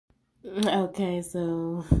Okay,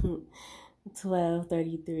 so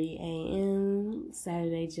 12:33 a.m.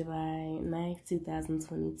 Saturday, July 9th,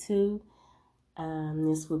 2022.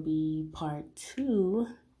 This will be part two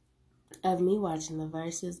of me watching the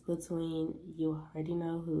verses between you already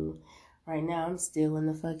know who. Right now, I'm still in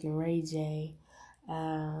the fucking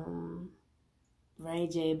Um, Ray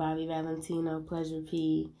J, Bobby Valentino, Pleasure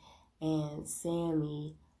P, and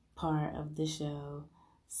Sammy part of the show.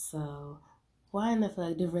 So why in the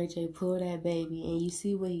fuck did Ray J pull that baby? And you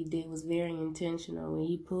see what he did was very intentional when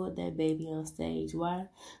he pulled that baby on stage. Why?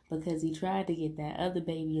 Because he tried to get that other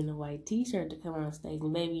baby in a white t-shirt to come on stage.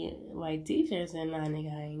 And baby in a white t-shirt said, nah,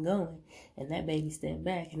 nigga, I ain't going. And that baby stepped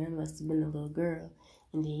back, and that must have been a little girl.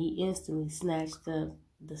 And then he instantly snatched up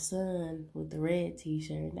the son with the red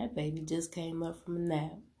t-shirt. That baby just came up from a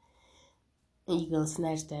nap. And you gonna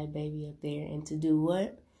snatch that baby up there. And to do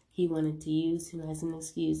what? He wanted to use him as an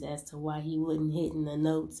excuse as to why he wasn't hitting the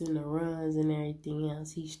notes and the runs and everything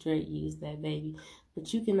else. He straight used that baby.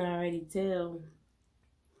 But you can already tell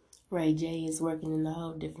Ray J is working in a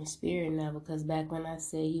whole different spirit now, because back when I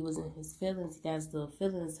said he was in his feelings, he got his little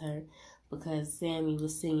feelings hurt because Sammy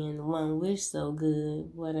was singing One Wish so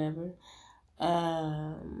good, whatever.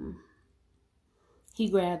 He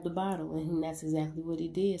grabbed the bottle, and that's exactly what he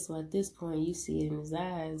did. So at this point, you see it in his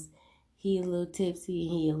eyes. He a little tipsy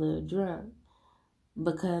and he a little drunk.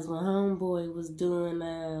 Because when Homeboy was doing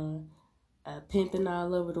pimping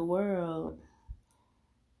all over the world,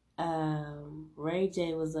 Ray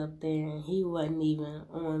J was up there and he wasn't even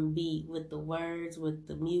on beat with the words, with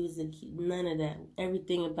the music, none of that.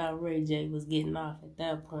 Everything about Ray J was getting off at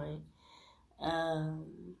that point. And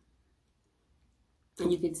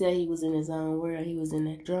you could tell he was in his own world. He was in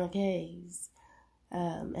that drunk haze.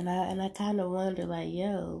 And I kind of wonder, like,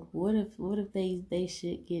 yo, what if they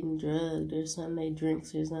shit getting drugged or something, they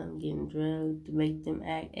drinks or something getting drugged to make them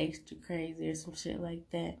act extra crazy or some shit like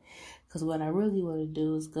that. Because what I really want to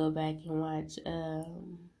do is go back and watch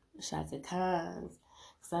Shaka Khan's,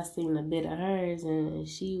 because I seen a bit of hers and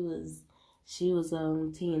she was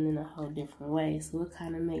on 10 in a whole different way. So it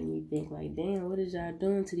kind of made me think, like, damn, what is y'all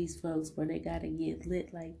doing to these folks where they gotta get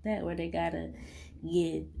lit like that, where they gotta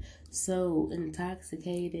get so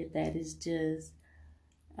intoxicated that it's just,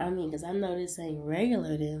 I mean, because I know this ain't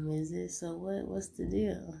regular to them, is it? So what's the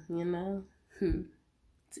deal, you know?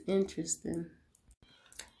 It's interesting.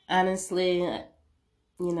 Honestly,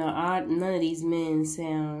 none of these men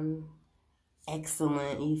sound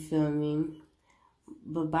excellent, you feel me?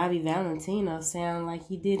 But Bobby Valentino sound like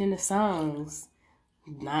he did in the songs.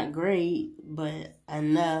 Not great, but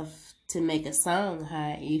enough to make a song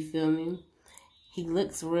hot, you feel me? He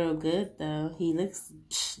looks real good though. He looks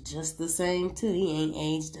just the same too. He ain't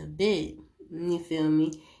aged a bit. You feel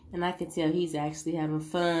me? And I can tell he's actually having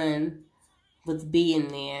fun with being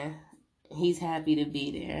there. He's happy to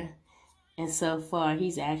be there. And so far,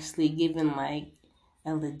 he's actually given like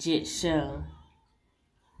a legit show.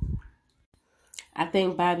 I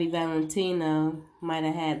think Bobby Valentino might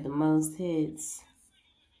have had the most hits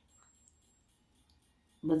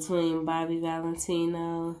between Bobby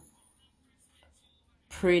Valentino,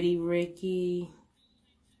 Pretty Ricky,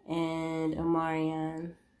 and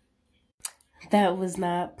Omarion. That was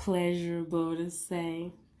not pleasurable to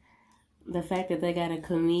say. The fact that they got a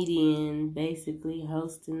comedian basically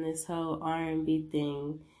hosting this whole R&B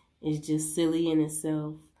thing is just silly in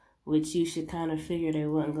itself, which you should kind of figure they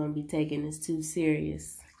wasn't going to be taking this too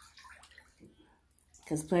serious.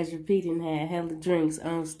 Because Pleasure P didn't have hella drinks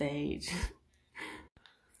on stage.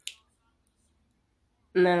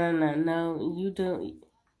 No, you don't.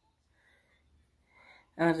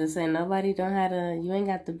 I was just saying, nobody don't have you ain't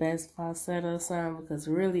got the best falsetto song, because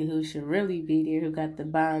really who should really be there, who got the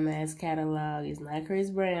bomb ass catalog, is not Chris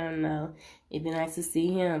Brown, no. It'd be nice to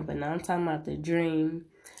see him, but now I'm talking about The Dream.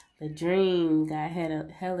 The Dream got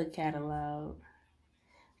hella catalog,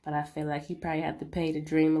 but I feel like he probably have to pay The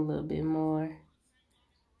Dream a little bit more,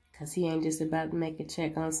 because he ain't just about to make a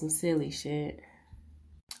check on some silly shit.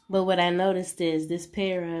 But what I noticed is this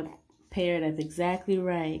paired up exactly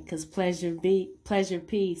right, because Pleasure P,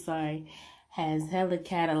 has hella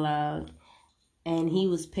catalog, and he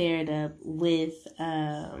was paired up with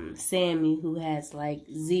Sammy, who has like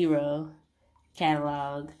zero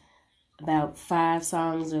catalog, about 5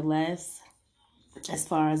 songs or less, as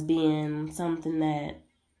far as being something that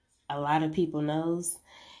a lot of people knows.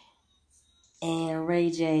 And Ray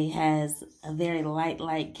J has a very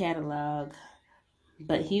light catalog,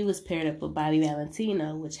 but he was paired up with Bobby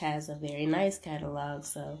Valentino, which has a very nice catalog.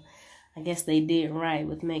 So I guess they did right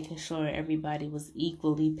with making sure everybody was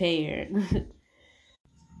equally paired.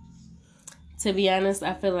 To be honest,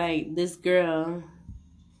 I feel like this girl,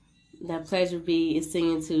 that Pleasure B is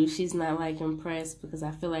singing to, she's not like impressed because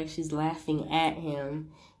I feel like she's laughing at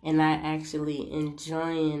him and not actually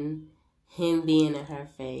enjoying him being in her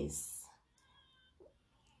face.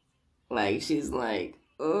 Like she's like,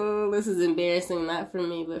 oh, this is embarrassing, not for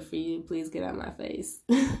me, but for you. Please get out my face.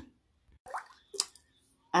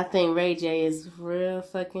 I think Ray J is real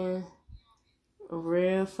fucking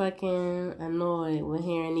annoyed with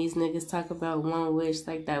hearing these niggas talk about One Wish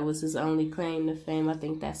like that was his only claim to fame. I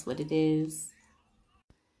think that's what it is.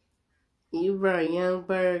 You brought Young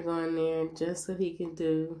Berg on there just so he can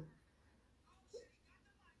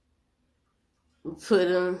put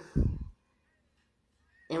him,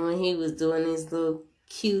 and when he was doing these little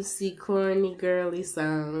cutesy, corny, girly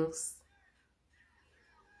songs.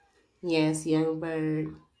 Yes, Young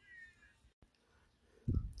Berg.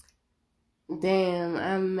 Damn,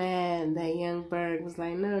 I'm mad that Young Berg was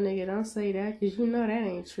like, no, nigga, don't say that, because you know that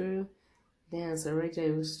ain't true. Damn, so Ray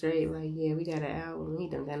J was straight like, yeah, we got an album. He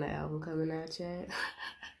done got an album coming out, Chad.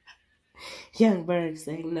 Young Berg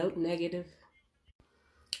saying, nope, negative.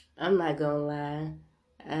 I'm not gonna lie.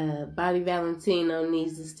 Bobby Valentino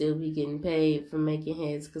needs to still be getting paid for making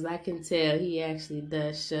hits because I can tell he actually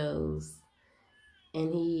does shows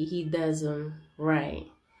and he does them right.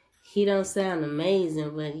 He don't sound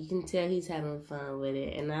amazing, but you can tell he's having fun with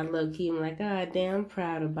it. And I look, I'm like, oh damn, I'm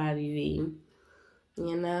proud of Bobby V.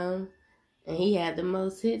 You know, and he had the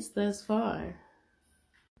most hits thus far.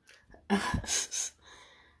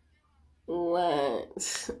 What?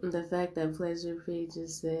 The fact that Pleasure P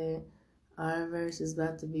just said our verse is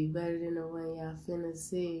about to be better than the one y'all finna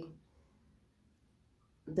see.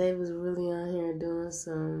 They was really on here doing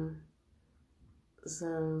some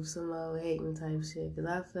old hating type shit. Cause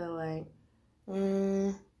I felt like,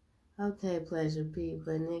 okay, Pleasure P,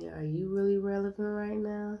 but nigga, are you really relevant right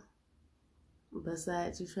now?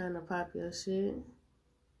 Besides you trying to pop your shit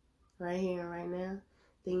right here and right now.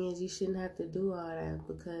 Thing is, you shouldn't have to do all that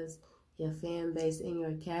because your fan base and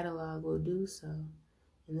your catalog will do so.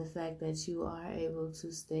 And the fact that you are able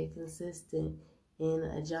to stay consistent in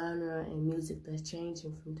a genre and music that's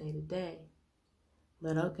changing from day to day.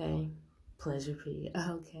 But okay, Pleasure P.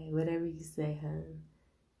 Okay, whatever you say, hun.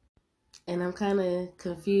 And I'm kind of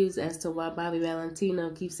confused as to why Bobby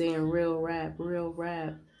Valentino keeps saying real rap,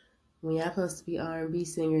 when y'all supposed to be R&B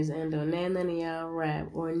singers and don't none of y'all rap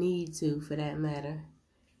or need to for that matter.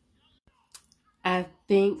 I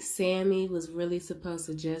think Sammy was really supposed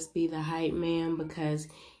to just be the hype man because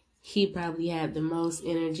he probably had the most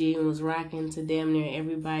energy and was rocking to damn near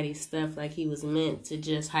everybody's stuff like he was meant to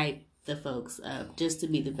just hype the folks up, just to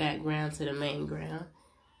be the background to the main ground.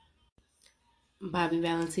 Bobby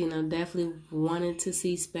Valentino definitely wanted to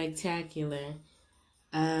see Spectacular.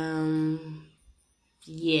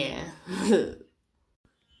 Yeah.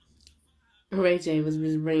 Ray J was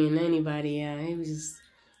just bringing anybody out.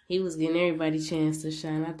 He was getting everybody a chance to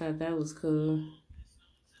shine. I thought that was cool.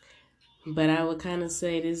 But I would kind of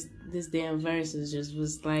say this damn verses just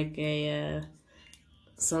was like a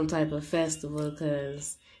some type of festival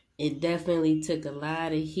because it definitely took a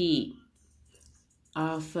lot of heat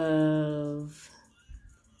off of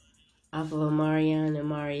Omarion and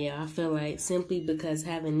Mario. I feel like simply because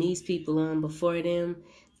having these people on before them,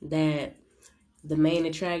 that the main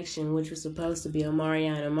attraction, which was supposed to be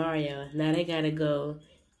Omarion and Mario, now they gotta go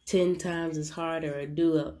 10 times as harder or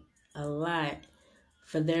do a lot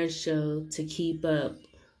for their show to keep up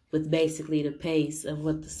with basically the pace of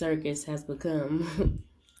what the circus has become.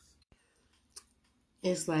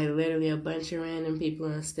 It's like literally a bunch of random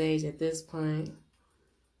people on stage at this point.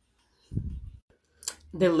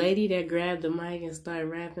 The lady that grabbed the mic and started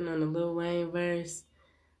rapping on the Lil Wayne verse,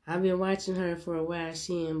 I've been watching her for a while.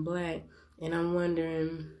 She in black, and I'm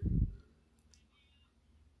wondering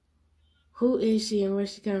who is she and where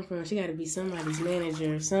she come from. She got to be somebody's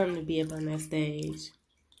manager or something to be up on that stage.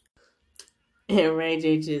 And Ray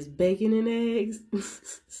J just bacon and eggs.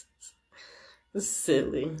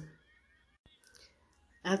 Silly.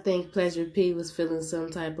 I think Pleasure P was feeling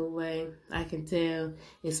some type of way. I can tell,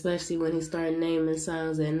 especially when he started naming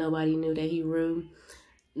songs that nobody knew that he wrote.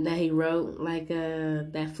 Like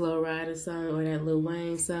that Flo Rida song or that Lil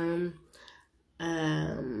Wayne song.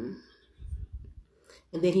 And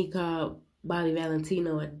then he called Bobby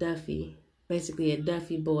Valentino a Duffy, basically a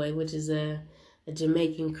Duffy boy, which is a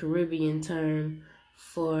Jamaican Caribbean term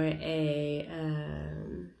for a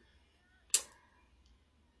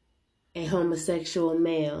homosexual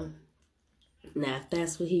male. Now, if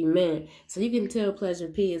that's what he meant, so you can tell Pleasure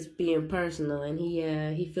P is being personal, and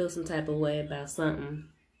he feels some type of way about something.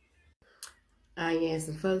 Yeah,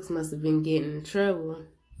 some folks must have been getting in trouble.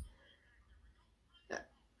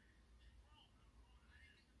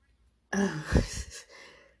 Um,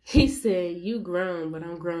 he said, "You grown, but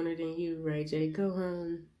I'm growner than you, Ray J. Go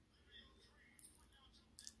home."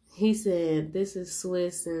 He said, "This is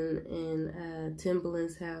Swiss and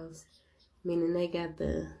Timbaland's house," meaning they got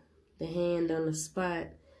the hand on the spot,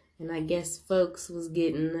 and I guess folks was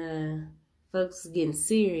getting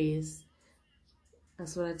serious.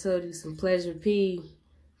 That's what I told you. Some Pleasure P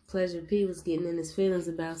was getting in his feelings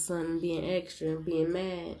about something, being extra and being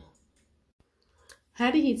mad. How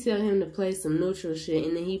did he tell him to play some neutral shit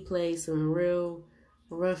and then he played some real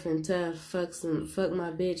rough and tough fuck my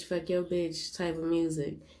bitch, fuck your bitch type of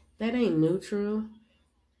music? That ain't neutral.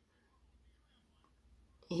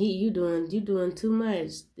 You doing too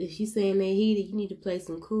much. If you saying they heated, you need to play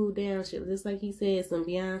some cool down shit. Just like he said, some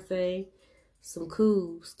Beyonce, some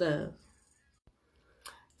cool stuff.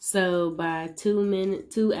 So by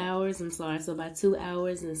 2 hours, I'm sorry. So by 2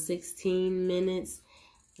 hours and 16 minutes,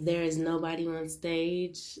 there is nobody on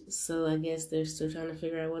stage. So I guess they're still trying to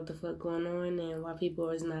figure out what the fuck going on and why people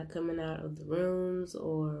is not coming out of the rooms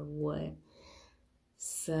or what.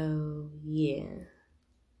 So yeah,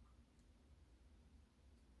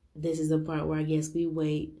 this is the part where I guess we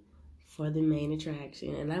wait for the main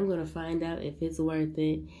attraction, and I'm gonna find out if it's worth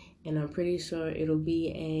it. And I'm pretty sure it'll be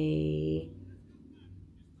a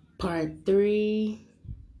part 3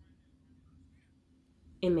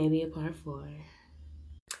 and maybe a part 4.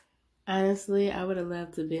 Honestly, I would have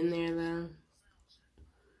loved to have been there though,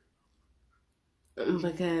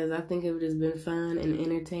 because I think it would have been fun and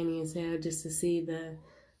entertaining as hell just to see the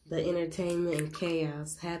entertainment and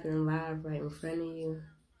chaos happening live right in front of you.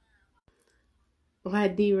 Why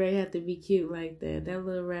D-Ray have to be cute like that? That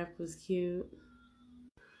little rap was cute.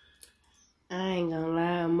 I ain't gonna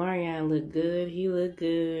lie, Marion look good. He look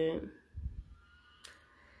good.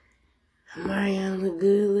 Marion look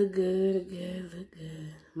good, look good, look good, look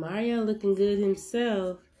good. Mario looking good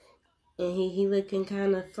himself, and he looking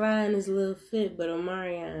kind of fly in his little fit. But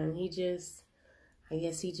Omarion, I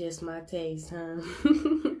guess he just my taste, huh?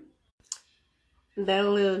 That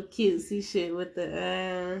little cutesy shit with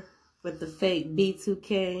the fake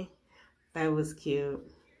B2K, that was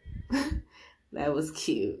cute. That was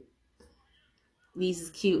cute. These is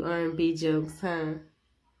cute R&B jokes, huh?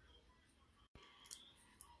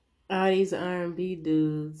 All these R&B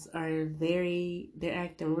dudes they're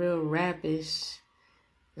acting real rappish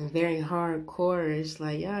and very hardcore-ish.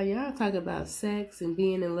 Like, y'all talk about sex and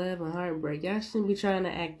being in love and heartbreak. Y'all shouldn't be trying to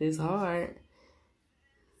act this hard.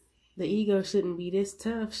 The ego shouldn't be this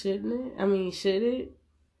tough, shouldn't it? I mean, should it?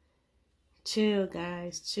 Chill,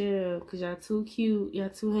 guys, chill. Because y'all too cute. Y'all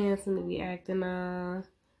too handsome to be acting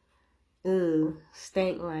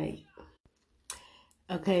stank like.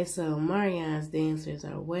 Okay, so Marion's dancers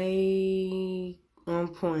are way on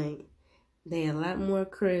point. They a lot more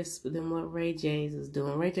crisp than what Ray J's is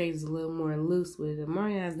doing. Ray J's is a little more loose with it.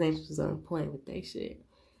 Marion's dancers was on point with that shit.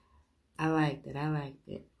 I liked it. I liked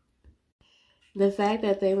it. The fact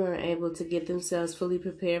that they weren't able to get themselves fully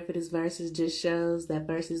prepared for this versus just shows that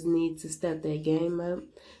versus need to step their game up,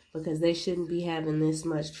 because they shouldn't be having this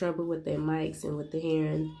much trouble with their mics and with the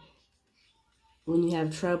hearing. When you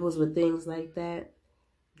have troubles with things like that,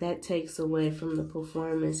 that takes away from the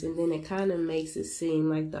performance, and then it kind of makes it seem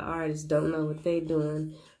like the artists don't know what they're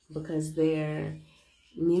doing because their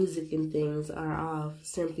music and things are off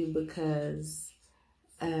simply because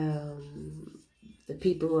the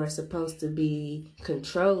people who are supposed to be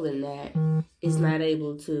controlling that is not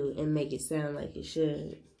able to and make it sound like it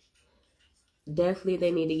should. Definitely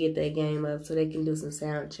they need to get that game up so they can do some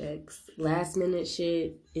sound checks. Last minute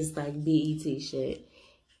shit is like BET shit,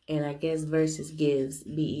 and I guess Versus gives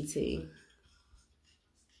BET.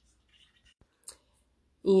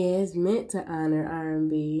 Yeah, it's meant to honor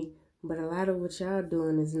R&B, but a lot of what y'all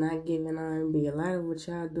doing is not giving R&B. A lot of what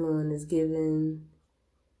y'all doing is giving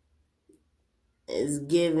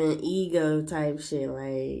ego type shit.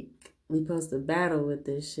 Like, we supposed to battle with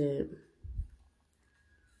this shit.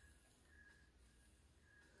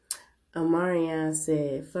 Omarion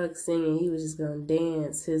said, fuck singing, he was just gonna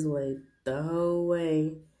dance his way the whole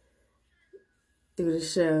way through the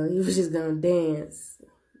show. He was just gonna dance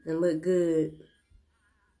and look good.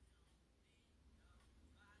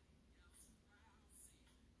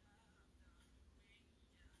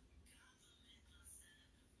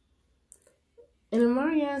 And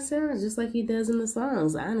Omarion sounds just like he does in the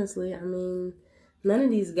songs, honestly. I mean, none of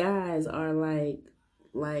these guys are like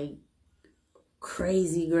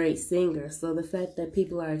crazy great singers. So the fact that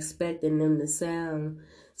people are expecting them to sound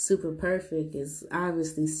super perfect is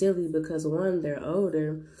obviously silly because one, they're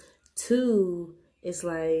older. Two, it's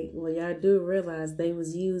like, well, y'all do realize they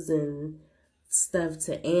was using stuff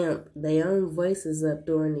to amp their own voices up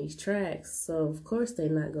during these tracks. So of course they're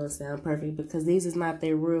not gonna sound perfect because these is not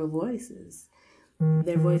their real voices.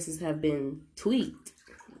 Their voices have been tweaked.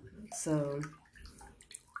 So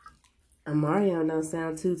Omarion don't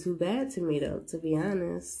sound too bad to me though, to be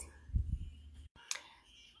honest.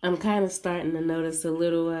 I'm kind of starting to notice a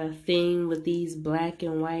little theme with these black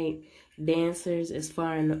and white dancers as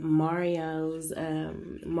far as Mario's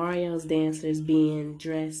dancers being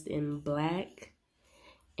dressed in black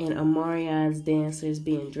and Omarion's dancers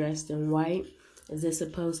being dressed in white. Is this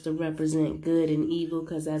supposed to represent good and evil?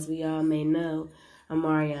 Because as we all may know,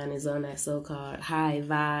 Omarion is on that so-called high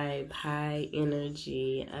vibe, high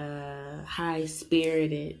energy, high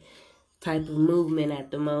spirited type of movement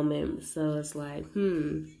at the moment. So it's like,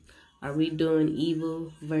 are we doing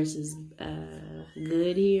evil versus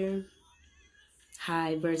good here?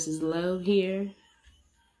 High versus low here?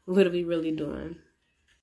 What are we really doing?